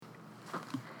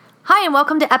Hi, and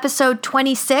welcome to episode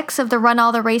 26 of the Run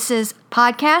All the Races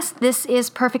podcast. This is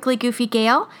Perfectly Goofy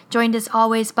Gail, joined as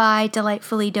always by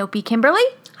Delightfully Dopey Kimberly.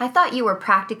 I thought you were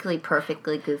practically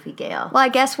perfectly Goofy Gail. Well, I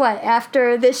guess what?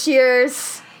 After this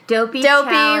year's Dopey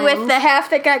with the half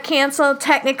that got canceled,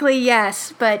 technically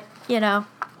yes, but,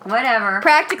 whatever.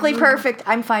 Practically perfect.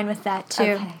 I'm fine with that, too.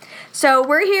 Okay. So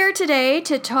we're here today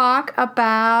to talk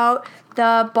about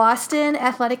the Boston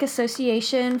Athletic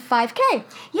Association 5K.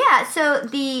 Yeah, so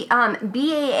the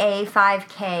BAA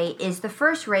 5K is the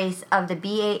first race of the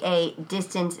BAA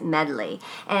Distance Medley,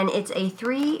 and it's a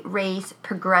 3-race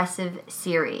progressive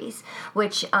series,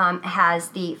 which has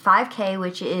the 5K,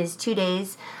 which is 2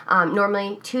 days,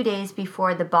 normally 2 days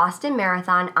before the Boston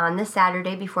Marathon on the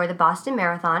Saturday before the Boston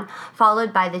Marathon,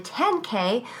 followed by the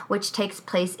 10K, which takes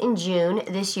place in June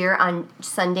this year on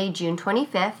Sunday, June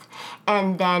 25th,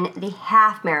 and then the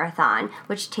half marathon,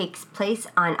 which takes place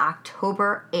on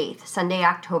October 8th, Sunday,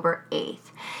 October 8th.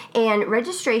 And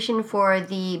registration for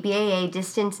the BAA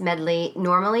Distance Medley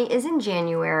normally is in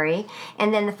January,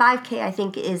 and then the 5K, I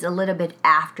think, is a little bit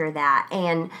after that,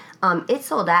 and it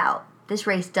sold out. This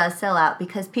race does sell out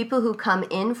because people who come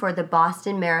in for the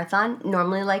Boston Marathon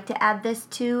normally like to add this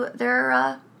to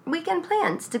their weekend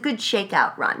plans. It's a good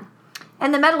shakeout run.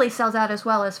 And the medley sells out as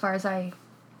well, as far as I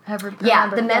have remembered. Yeah,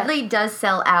 the medley does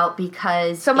sell out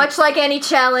because... So much like any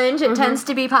challenge, it tends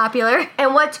to be popular.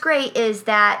 And what's great is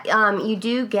that you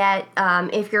do get,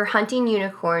 if you're hunting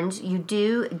unicorns, you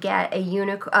do get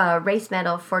a race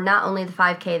medal for not only the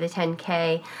 5K, the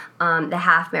 10K, the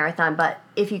half marathon, but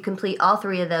if you complete all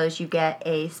 3 of those, you get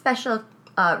a special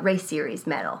race series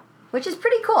medal, which is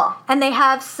pretty cool. And they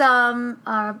have some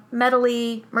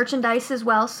medley merchandise as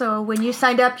well. So when you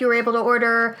signed up, you were able to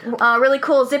order a really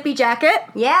cool zippy jacket.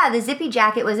 Yeah, the zippy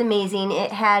jacket was amazing.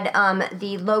 It had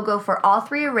the logo for all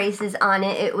 3 races on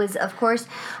it. It was, of course,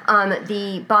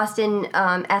 the Boston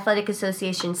Athletic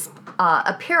Association's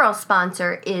apparel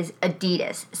sponsor is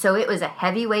Adidas. So it was a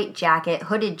heavyweight jacket,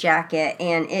 hooded jacket,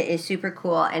 and it is super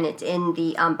cool. And it's in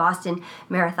the Boston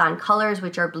Marathon colors,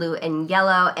 which are blue and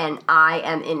yellow, and I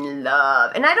am in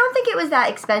love. And I don't think it was that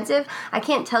expensive. I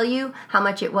can't tell you how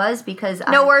much it was because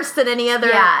no worse than any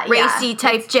other racy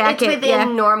type jacket. It's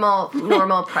within normal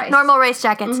price. Normal race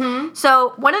jackets.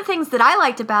 So one of the things that I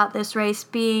liked about this race,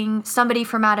 being somebody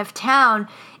from out of town,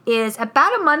 is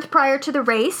about a month prior to the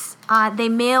race, they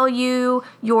mail you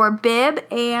your bib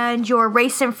and your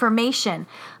race information.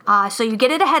 So you get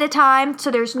it ahead of time,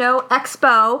 so there's no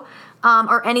expo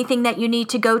or anything that you need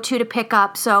to go to pick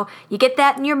up. So you get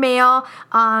that in your mail,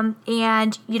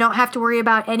 and you don't have to worry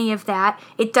about any of that.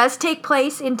 It does take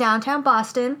place in downtown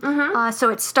Boston, so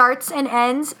it starts and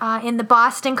ends in the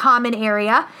Boston Common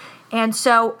area. And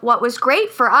so what was great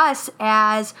for us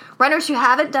as runners who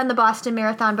haven't done the Boston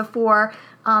Marathon before,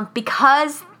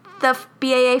 because the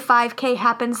BAA 5K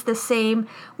happens the same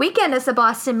weekend as the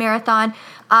Boston Marathon,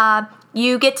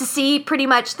 you get to see pretty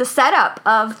much the setup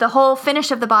of the whole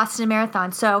finish of the Boston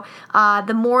Marathon. So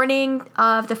the morning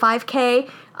of the 5K,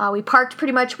 we parked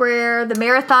pretty much where the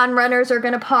marathon runners are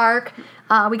going to park.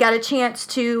 We got a chance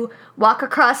to walk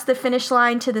across the finish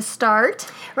line to the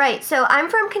start. Right. So I'm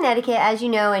from Connecticut, as you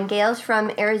know, and Gail's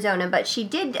from Arizona, but she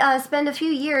did spend a few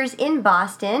years in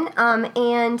Boston,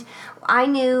 and I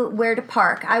knew where to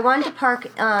park. I wanted to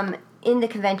park in the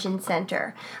convention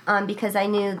center because I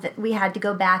knew that we had to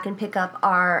go back and pick up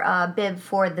our bib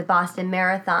for the Boston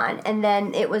Marathon. And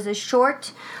then it was a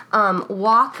short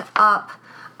walk up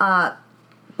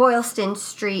Boylston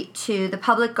Street to the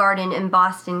Public Garden in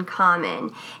Boston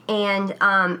Common. And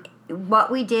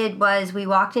what we did was we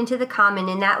walked into the Common,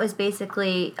 and that was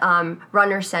basically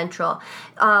Runner Central.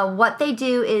 What they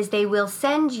do is they will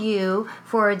send you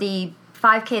for the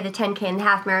 5K, the 10K, and the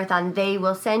half marathon, they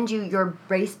will send you your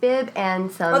race bib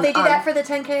and some... Oh, they do that for the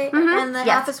 10K and the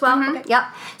half as well? Okay. Yep.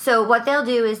 So what they'll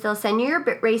do is they'll send you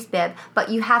your race bib, but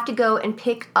you have to go and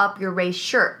pick up your race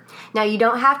shirt. Now, you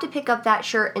don't have to pick up that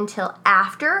shirt until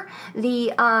after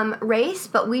the race,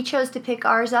 but we chose to pick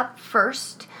ours up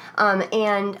first.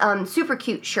 And super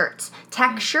cute shirts.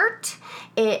 Tech shirt.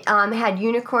 It had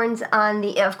unicorns on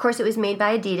the... Of course, it was made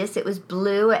by Adidas. It was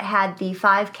blue. It had the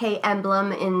 5K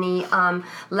emblem in the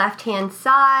left-hand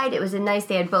side. It was a nice...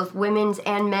 They had both women's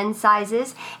and men's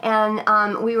sizes. And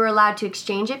we were allowed to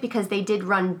exchange it because they did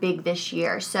run big this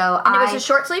year. So and it was a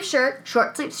short-sleeve shirt.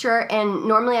 Short-sleeve shirt. And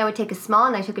normally I would take a small,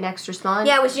 and I took an extra small.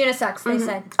 Yeah, it was unisex, they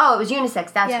said. Oh, it was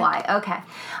unisex. That's why. Okay.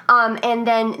 And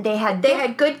then they had... They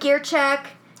had good gear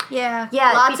check. Yeah.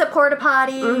 Lots of porta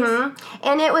potties.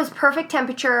 And it was perfect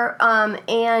temperature.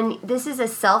 And this is a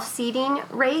self-seating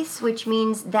race, which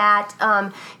means that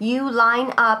you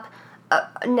line up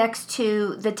next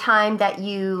to the time that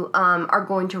you are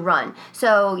going to run.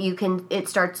 So it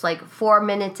starts like 4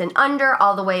 minutes and under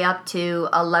all the way up to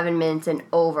 11 minutes and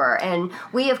over. And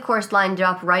we, of course, lined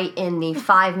up right in the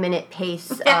 5-minute pace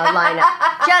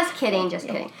lineup. Just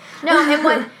kidding.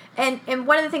 No, and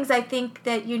one of the things I think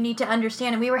that you need to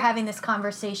understand, and we were having this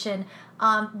conversation,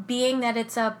 being that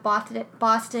it's a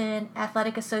Boston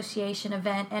Athletic Association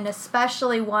event, and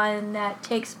especially one that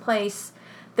takes place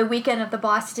the weekend of the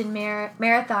Boston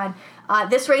Marathon,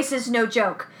 this race is no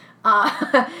joke.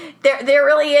 There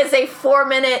really is a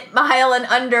 4-minute mile and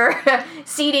under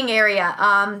seating area.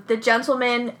 The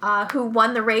gentleman who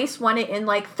won the race won it in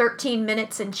like 13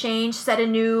 minutes and change, set a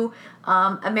new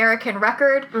American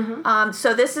record.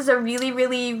 So this is a really,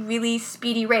 really, really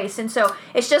speedy race. And so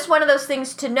it's just one of those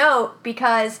things to note,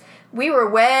 because we were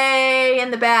way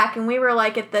in the back and we were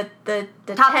like at the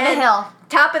top of the hill.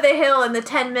 Top of the hill in the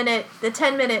 10-minute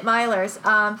milers.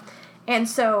 And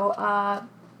so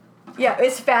yeah,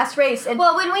 it's a fast race. And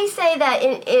well, when we say that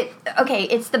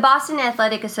it's the Boston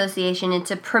Athletic Association.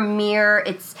 It's a premier.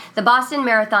 The Boston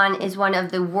Marathon is one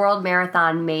of the world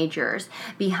marathon majors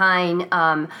behind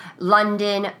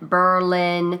London,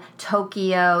 Berlin,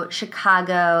 Tokyo,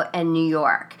 Chicago, and New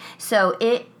York. So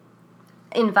it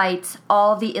invites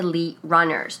all the elite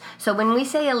runners. So when we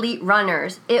say elite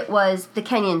runners, it was the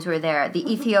Kenyans were there, the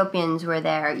Ethiopians were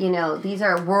there. These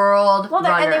are world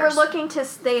runners. And they were looking to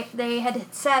they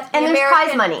had set and there's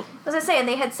prize money. I was gonna say, and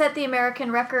they had set the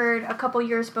American record a couple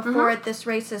years before at this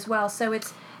race as well. So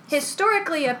it's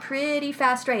historically a pretty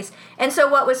fast race. And so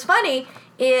what was funny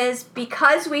is,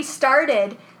 because we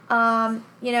started, in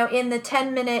the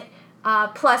 10-minute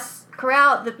plus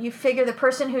corral, you figure the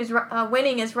person who's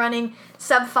winning is running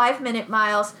sub 5-minute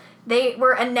miles. They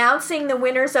were announcing the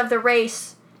winners of the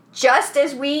race just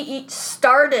as we each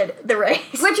started the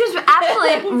race, which was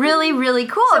absolutely really, really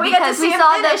cool. So we because got to see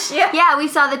them finish. We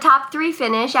saw the top 3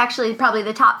 finish. Actually, probably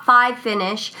the top 5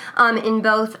 finish in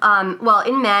both.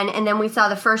 In men, and then we saw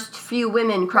the first few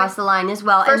women cross the line as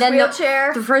well. First and then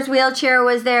wheelchair. The first wheelchair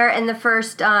was there, and the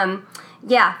first.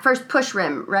 First push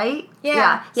rim, right?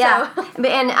 Yeah. So.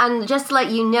 And just to let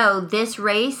you know, this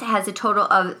race has a total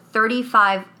of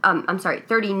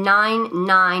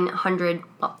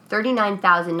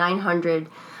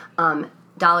 $39,900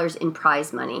 dollars in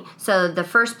prize money. So the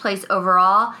first place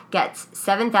overall gets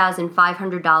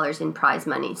 $7,500 in prize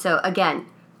money. So again,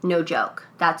 no joke.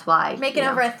 That's why making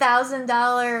over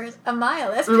 $1,000 a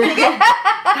mile. That's pretty good.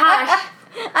 Gosh.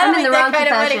 I'm in the wrong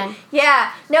profession.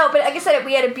 Yeah. No, but like I said,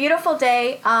 we had a beautiful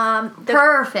day.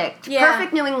 Perfect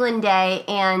New England day,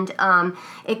 and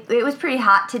it was pretty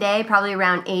hot today, probably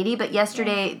around 80, but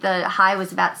yesterday the high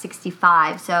was about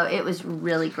 65, so it was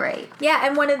really great. Yeah,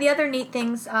 and one of the other neat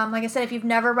things, like I said, if you've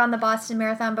never run the Boston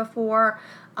Marathon before,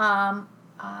 the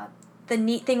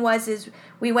neat thing is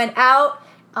we went out,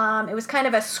 it was kind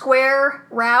of a square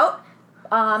route,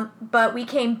 but we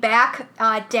came back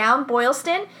down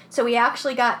Boylston, so we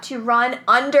actually got to run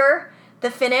under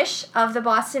the finish of the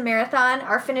Boston Marathon.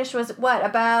 Our finish was,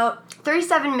 about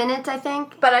 37 minutes, I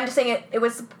think. But I'm just saying it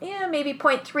was maybe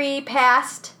 0.3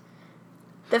 past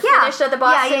the finish of the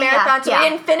Boston Marathon. So we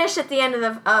didn't finish at the end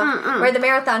of where the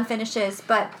marathon finishes,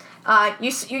 but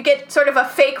you get sort of a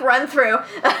fake run through.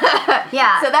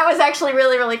 Yeah. So that was actually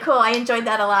really, really cool. I enjoyed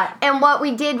that a lot. And what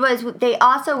we did was they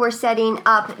also were setting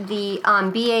up the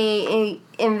BAA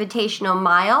Invitational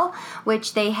Mile,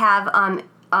 which they have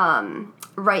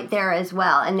right there as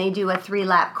well. And they do a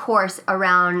 3-lap course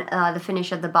around the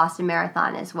finish of the Boston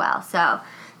Marathon as well. So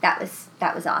that was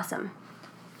awesome.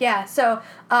 Yeah, so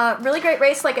really great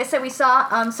race. Like I said, we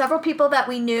saw several people that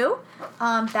we knew.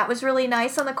 That was really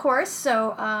nice on the course.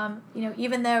 So,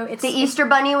 even though it's... The Easter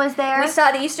Bunny was there. We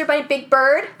saw the Easter Bunny. Big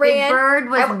Bird ran. Big Bird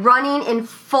was running in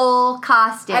full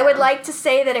costume. I would like to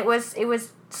say that it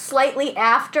was slightly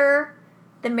after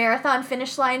the marathon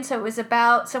finish line, so it was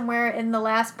about somewhere in the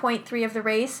last 0.3 of the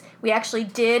race. We actually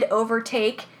did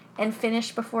overtake and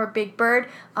finish before Big Bird,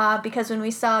 because when we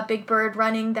saw Big Bird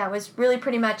running, that was really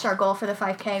pretty much our goal for the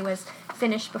 5K, was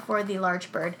finish before the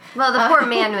large bird. Well, the poor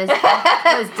man was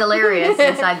delirious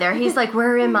inside there. He's like,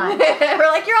 where am I? We're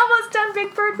like, you're almost done,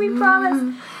 Big Bird, we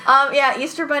promise.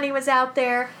 Easter Bunny was out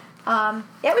there.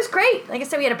 It was great. Like I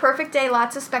said, we had a perfect day,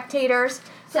 lots of spectators.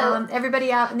 So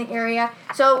everybody out in the area.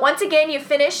 So once again, you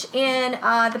finish in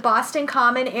the Boston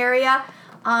Common area.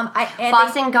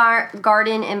 Boston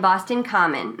Garden and Boston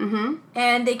Common. Mm-hmm.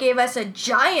 And they gave us a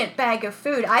giant bag of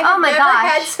food. I Oh have my never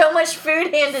gosh. had so much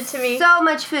food handed to me. So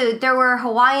much food. There were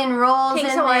Hawaiian rolls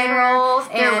King's in Hawaiian there. rolls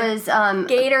There and was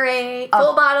Gatorade,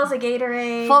 full bottles of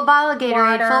Gatorade. full bottle of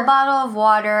Gatorade, water. full bottle of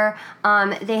water.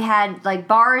 They had like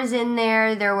bars in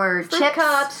there. There were Fruit chips,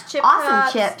 cups, chip awesome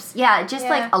cups. chips. Yeah, just Yeah.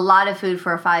 like a lot of food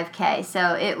for a 5K.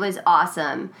 So it was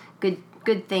awesome.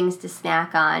 Good things to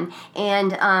snack on.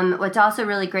 And what's also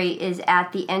really great is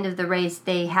at the end of the race,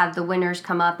 they have the winners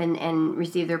come up and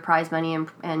receive their prize money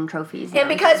and trophies. And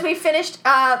because we finished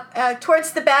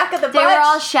towards the back of the bunch, they were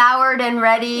all showered and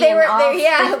ready. they were all there.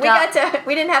 Yeah, spiffed up.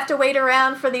 we didn't have to wait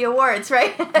around for the awards,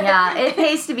 right? Yeah, it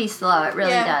pays to be slow. It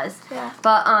really Yeah, does. yeah.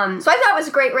 But So I thought it was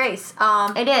a great race.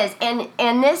 it is,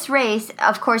 and this race,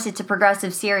 of course, it's a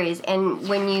progressive series. And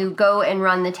when you go and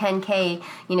run the 10K,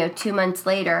 2 months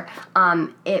later,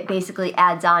 it basically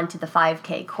adds on to the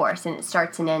 5K course, and it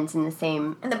starts and ends in the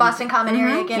same in the Boston Common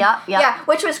area again. Yep. Yeah,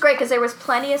 which was great because there was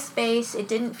plenty of space. It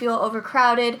didn't feel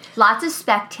overcrowded. Lots of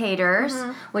spectators,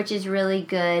 Mm-hmm. which is really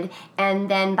good.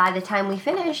 And then by the time we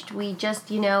finished, we just,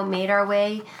 made our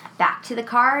way back to the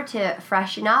car to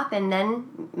freshen up and then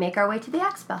make our way to the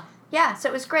expo. Yeah, so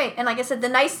it was great. And like I said, the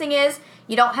nice thing is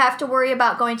you don't have to worry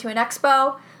about going to an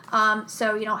expo.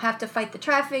 So you don't have to fight the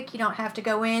traffic. You don't have to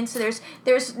go in. So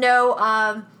there's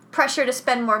no pressure to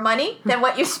spend more money than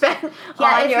what you spend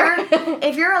on your...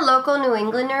 if you're a local New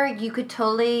Englander, you could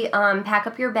totally pack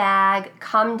up your bag,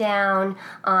 come down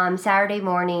Saturday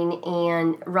morning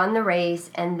and run the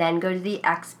race, and then go to the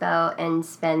expo and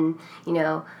spend,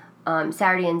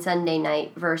 Saturday and Sunday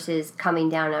night versus coming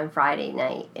down on Friday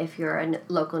night if you're a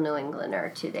local New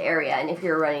Englander to the area, and if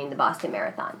you're running the Boston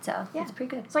Marathon. So Yeah. it's pretty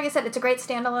good. So like I said, it's a great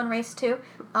standalone race too.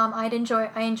 I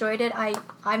enjoyed it.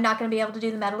 I'm not going to be able to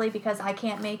do the medley because I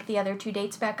can't make the other 2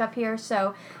 dates back up here.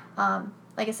 So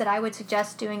like I said, I would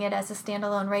suggest doing it as a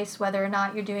standalone race, whether or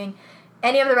not you're doing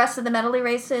any of the rest of the medley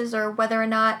races or whether or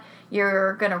not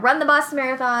you're going to run the Boston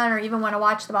Marathon or even want to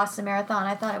watch the Boston Marathon.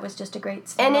 I thought it was just a great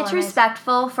standalone And it's race.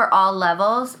 respectful for all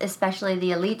levels, especially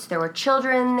the elites. There were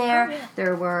children there. Oh, yeah.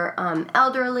 There were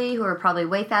elderly who were probably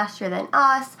way faster than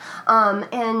us. Well,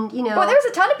 there was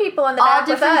a ton of people in the all back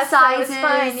with different us. sizes, So it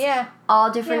was fine, yeah. all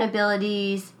different Yeah.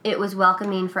 abilities. It was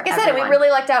welcoming for Like I everyone. said, we really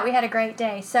lucked out. We had a great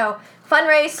day. So, fun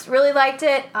race. Really liked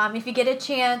it. If you get a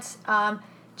chance,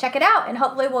 check it out. And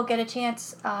hopefully we'll get a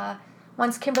chance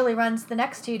once Kimberly runs the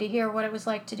next 2 to hear what it was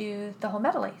like to do the whole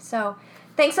medley. So,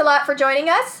 thanks a lot for joining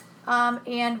us.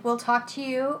 And we'll talk to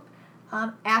you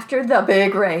after the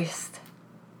big race.